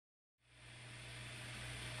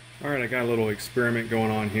Alright, I got a little experiment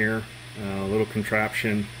going on here, a little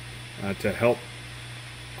contraption to help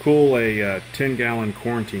cool a 10-gallon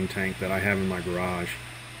quarantine tank that I have in my garage.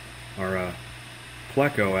 Our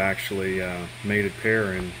Pleco actually mated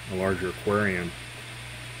pair in a larger aquarium.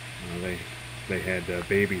 They had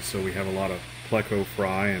babies, so we have a lot of Pleco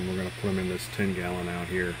fry, and we're going to put them in this 10-gallon out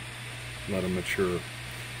here, let them mature.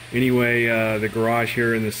 Anyway, the garage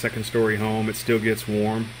here in the second-story home, it still gets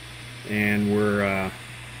warm, and we're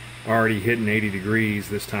already hitting 80 degrees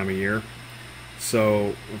this time of year. So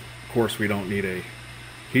of course we don't need a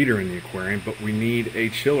heater in the aquarium, but we need a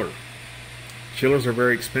chiller. Chillers are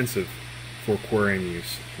very expensive for aquarium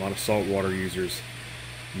use. A lot of saltwater users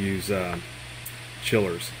use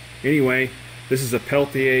chillers. Anyway, this is a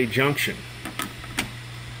Peltier junction.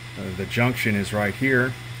 The junction is right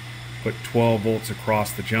here. Put 12 volts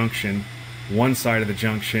across the junction. One side of the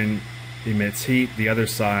junction emits heat, the other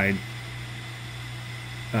side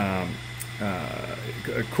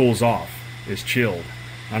cools off, is chilled.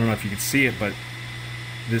 I don't know if you can see it, but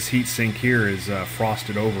this heat sink here is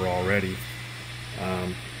frosted over already.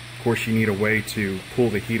 Of course, you need a way to pull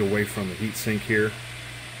the heat away from the heat sink here.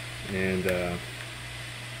 And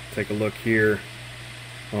take a look here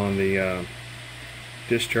on the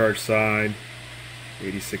discharge side,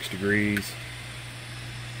 86 degrees.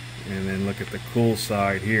 And then look at the cool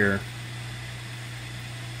side here.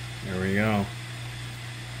 There we go.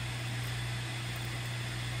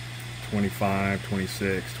 25,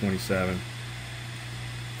 26, 27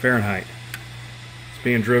 Fahrenheit. It's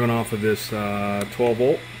being driven off of this 12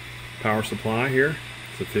 volt power supply here.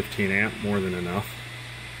 It's a 15 amp, more than enough.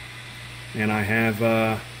 And I have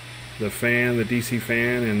the fan, the DC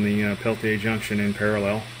fan, and the Peltier junction in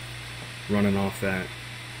parallel running off that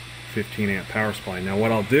 15 amp power supply. Now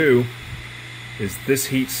what I'll do is this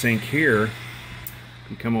heat sink here,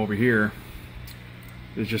 you come over here,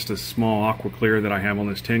 there's just a small aqua clear that I have on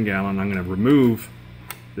this 10 gallon. I'm going to remove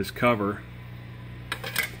this cover,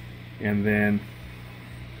 and then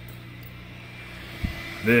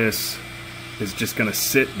this is just going to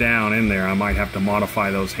sit down in there. I might have to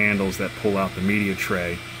modify those handles that pull out the media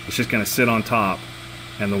tray. It's just going to sit on top,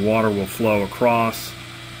 and the water will flow across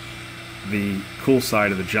the cool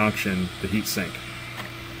side of the junction, the heat sink.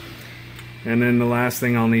 And then the last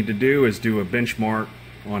thing I'll need to do is do a benchmark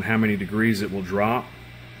on how many degrees it will drop,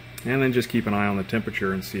 and then just keep an eye on the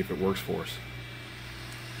temperature and see if it works for us.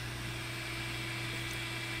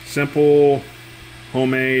 Simple,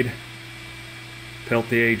 homemade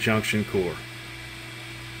Peltier junction cooler.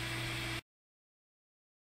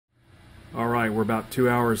 Alright, we're about 2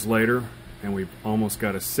 hours later, and we've almost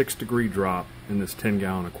got a 6-degree drop in this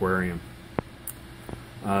 10-gallon aquarium.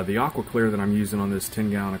 The aqua clear that I'm using on this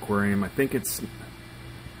 10-gallon aquarium, I think it's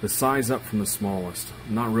the size up from the smallest.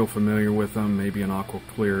 I'm not real familiar with them. Maybe an Aqua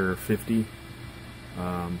Clear 50.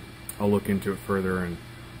 I'll look into it further, and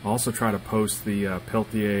I'll also try to post the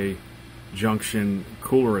Peltier junction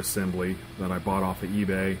cooler assembly that I bought off of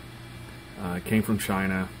eBay. It came from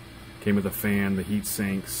China. Came with a fan, the heat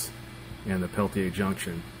sinks, and the Peltier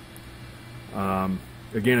junction.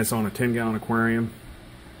 Again, it's on a 10-gallon aquarium.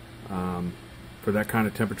 For that kind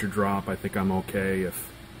of temperature drop, I think I'm okay.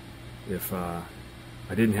 If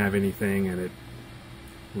I didn't have anything and it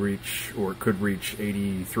could reach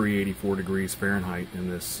 83, 84 degrees Fahrenheit in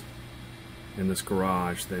this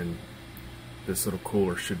garage, then this little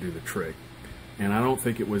cooler should do the trick. And I don't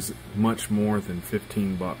think it was much more than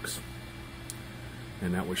 15 bucks,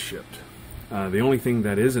 and that was shipped. The only thing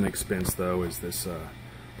that is an expense, though, is this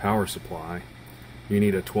power supply. You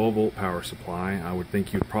need a 12 volt power supply. I would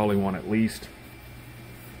think you'd probably want at least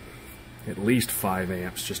 5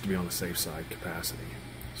 amps just to be on the safe side capacity.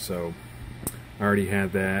 So I already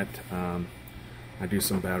had that. I do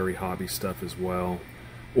some battery hobby stuff as well.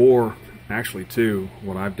 Or actually too,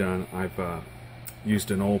 what I've done, I've used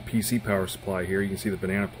an old PC power supply here. You can see the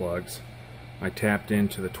banana plugs. I tapped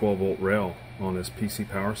into the 12 volt rail on this PC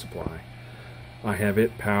power supply. I have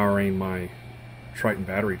it powering my Triton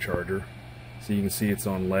battery charger. So you can see it's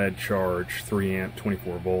on lead charge, 3 amp,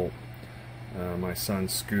 24 volt. My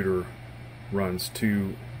son's scooter runs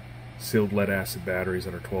 2 sealed lead acid batteries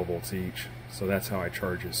that are 12 volts each. So that's how I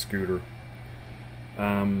charge his scooter.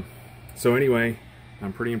 So anyway,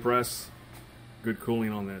 I'm pretty impressed. Good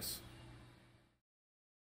cooling on this.